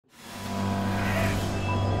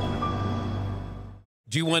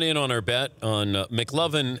You went in on our bet on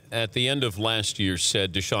McLovin at the end of last year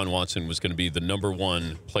said Deshaun Watson was going to be the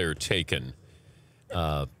 #1 player taken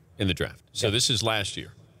in the draft. So this is last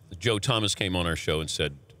year. Joe Thomas came on our show and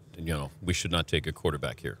said, we should not take a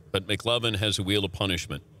quarterback here. But McLovin has a wheel of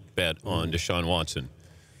punishment bet on Deshaun Watson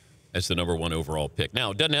as the #1 overall pick.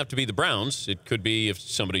 Now, it doesn't have to be the Browns. It could be if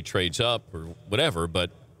somebody trades up or whatever.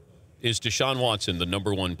 But is Deshaun Watson the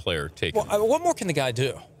 #1 player taken? Well, what more can the guy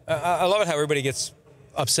do? I love it how everybody gets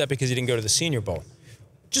upset because he didn't go to the Senior Bowl.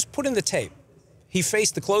 Just put in the tape. He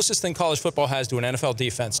faced the closest thing college football has to an NFL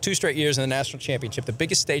defense, 2 straight years in the national championship, the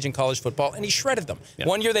biggest stage in college football, and he shredded them. Yeah.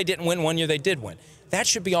 1 year they didn't win, 1 year they did win. That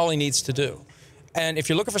should be all he needs to do. And if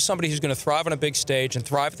you're looking for somebody who's going to thrive on a big stage and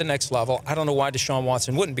thrive at the next level, I don't know why Deshaun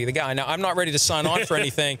Watson wouldn't be the guy. Now, I'm not ready to sign on for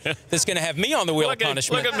anything that's going to have me on the wheel of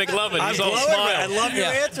punishment. Look at McLovin. He's all smile. I love your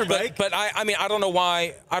answer, Mike. But I mean, I don't know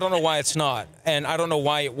why it's not, and I don't know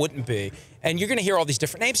why it wouldn't be. And you're going to hear all these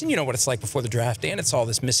different names, and you know what it's like before the draft, Dan. It's all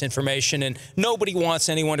this misinformation, and nobody wants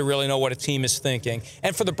anyone to really know what a team is thinking.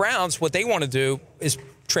 And for the Browns, what they want to do is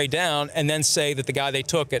trade down and then say that the guy they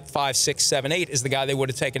took at 5, 6, 7, 8 is the guy they would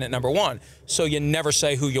have taken at #1. So you never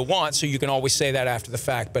say who you want, so you can always say that after the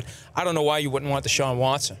fact. But I don't know why you wouldn't want Deshaun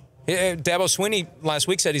Watson. Dabo Swinney last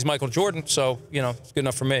week said he's Michael Jordan, so, it's good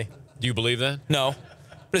enough for me. Do you believe that? No.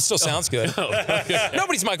 But it still sounds good. Okay.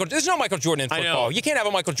 There's no Michael Jordan in football. You can't have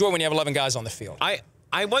a Michael Jordan when you have 11 guys on the field.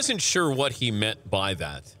 I wasn't sure what he meant by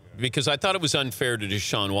that because I thought it was unfair to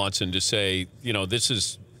Deshaun Watson to say, this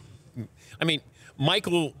is – I mean,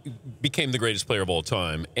 Michael became the greatest player of all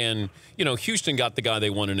time. And, Houston got the guy they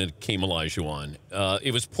wanted and Hakeem Olajuwon.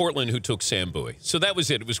 It was Portland who took Sam Bowie. So that was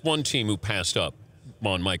it. It was one team who passed up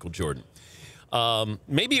on Michael Jordan.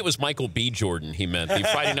 Maybe it was Michael B. Jordan he meant, the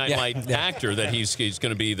Friday Night Light actor, that he's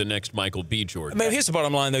going to be the next Michael B. Jordan. I mean, here's the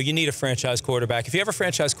bottom line, though. You need a franchise quarterback. If you have a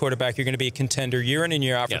franchise quarterback, you're going to be a contender year in and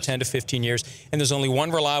year out for 10 to 15 years, and there's only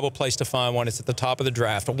one reliable place to find one. It's at the top of the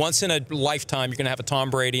draft. Once in a lifetime, you're going to have a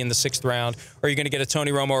Tom Brady in the 6th round, or you're going to get a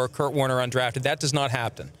Tony Romo or a Kurt Warner undrafted. That does not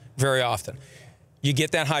happen very often. You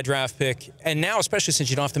get that high draft pick, and now, especially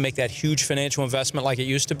since you don't have to make that huge financial investment like it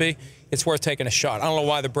used to be, it's worth taking a shot. I don't know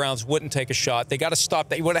why the Browns wouldn't take a shot. They got to stop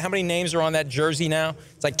that. How many names are on that jersey now?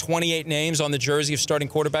 It's like 28 names on the jersey of starting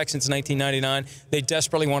quarterbacks since 1999. They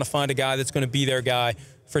desperately want to find a guy that's going to be their guy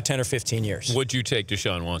for 10 or 15 years. Would you take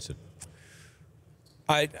Deshaun Watson?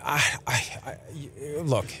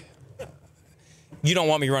 Look, you don't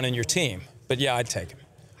want me running your team, but yeah, I'd take him.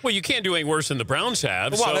 Well, you can't do any worse than the Browns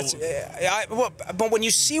have. Well, but when you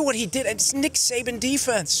see what he did, it's Nick Saban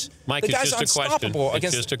defense. Mike, the it's guy's just a unstoppable question.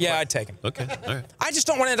 against. Yeah, I'd take him. Okay, all right. I just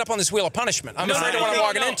don't want to end up on this wheel of punishment. I'm afraid of what I'm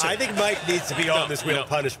walking into. I think Mike needs to be on this wheel of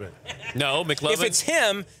punishment. No, McLovin. If it's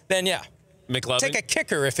him, then yeah. McLovin. Take a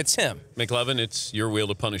kicker if it's him. McLovin, it's your wheel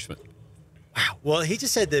of punishment. Wow. Well, he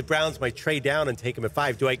just said the Browns might trade down and take him at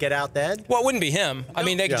 5. Do I get out then? Well, it wouldn't be him. I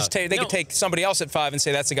mean, they could just could take somebody else at 5 and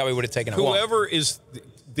say that's the guy we would have taken at 1. Whoever is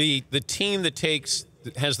the team that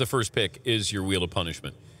has the first pick is your wheel of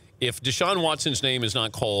punishment. If Deshaun Watson's name is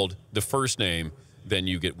not called the first name, then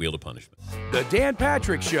you get wheel of punishment. The Dan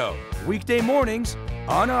Patrick Show, weekday mornings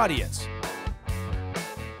on Audience.